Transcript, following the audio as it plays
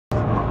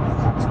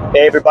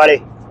Hey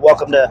everybody,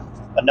 welcome to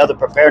another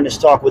Preparedness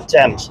Talk with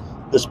Temz.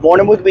 This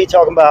morning we're going to be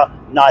talking about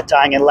knot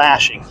tying and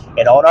lashing.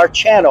 And on our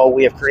channel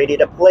we have created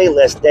a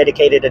playlist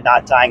dedicated to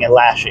knot tying and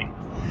lashing.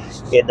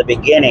 In the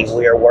beginning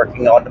we are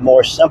working on the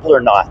more simpler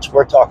knots.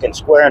 We're talking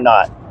square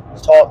knot,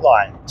 taut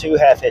line,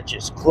 2/2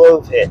 hitches,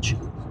 clove hitch,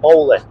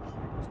 bowline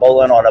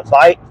on a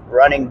bite,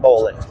 running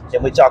bowline.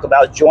 Then we talk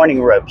about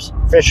joining ropes,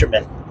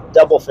 fisherman,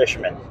 double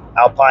fisherman,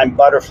 alpine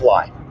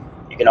butterfly.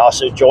 You can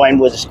also join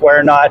with a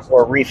square knot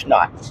or reef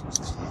knot.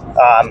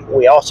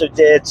 We also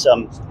did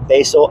some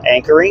basal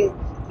anchoring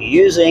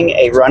using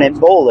a running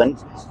bowline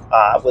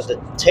with the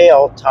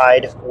tail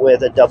tied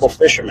with a double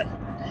fisherman.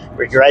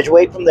 We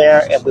graduate from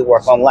there and we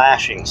work on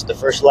lashings. The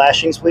first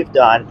lashings we've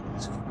done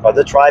are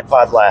the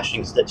tripod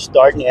lashings that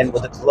start and end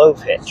with a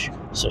clove hitch.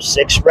 So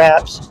 6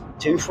 wraps,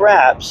 2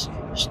 fraps,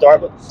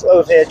 start with a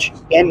clove hitch,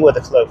 end with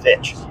a clove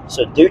hitch.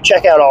 So do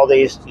check out all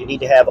these. You need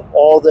to have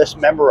all this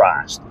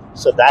memorized.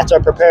 So that's our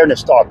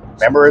preparedness talk,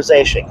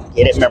 memorization.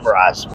 Get it memorized.